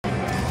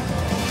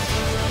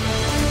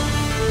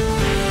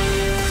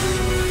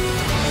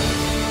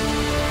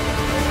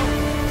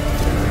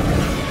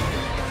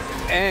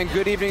And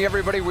good evening,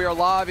 everybody. We are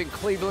live in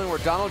Cleveland, where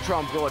Donald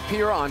Trump will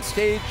appear on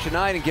stage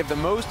tonight and give the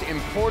most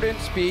important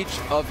speech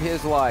of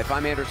his life.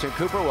 I'm Anderson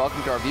Cooper.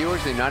 Welcome to our viewers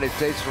in the United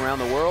States and around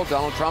the world.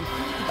 Donald Trump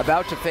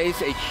about to face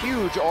a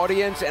huge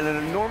audience and an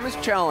enormous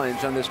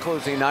challenge on this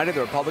closing night of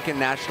the Republican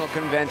National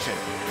Convention.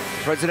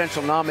 The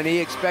presidential nominee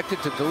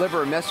expected to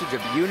deliver a message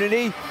of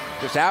unity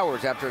just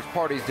hours after his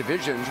party's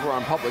divisions were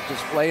on public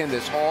display in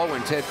this hall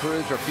when Ted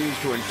Cruz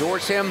refused to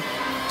endorse him.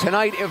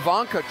 Tonight,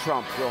 Ivanka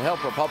Trump will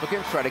help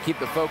Republicans try to keep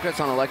the focus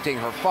on electing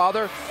her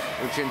father,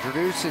 which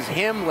introduces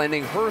him,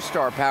 lending her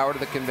star power to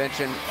the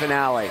convention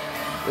finale.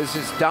 This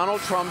is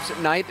Donald Trump's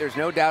night. There's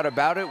no doubt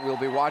about it. We'll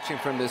be watching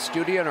from this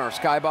studio in our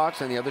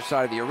skybox on the other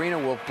side of the arena.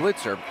 Wolf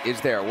Blitzer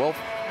is there. Wolf?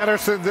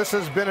 Anderson, this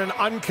has been an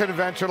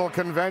unconventional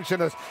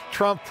convention, as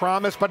Trump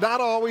promised, but not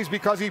always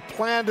because he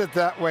planned it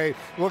that way.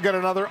 We'll get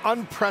another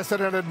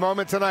unprecedented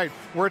moment tonight.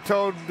 We're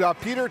told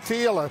Peter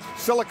Thiel, a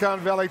Silicon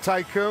Valley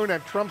tycoon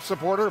and Trump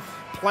supporter,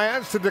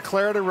 plans to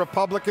declare to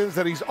Republicans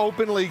that he's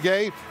openly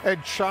gay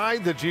and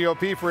chide the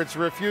GOP for its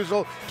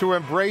refusal to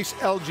embrace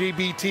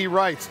LGBT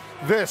rights.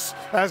 This,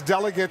 as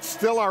delegates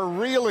still are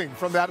reeling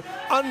from that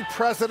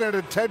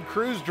unprecedented Ted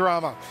Cruz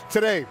drama.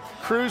 Today,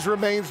 Cruz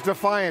remains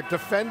defiant,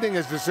 defending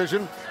his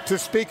decision to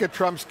speak at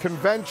Trump's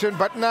convention,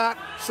 but not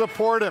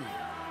support him.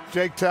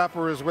 Jake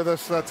Tapper is with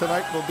us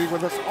tonight. Will be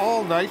with us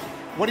all night.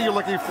 What are you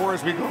looking for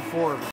as we go forward?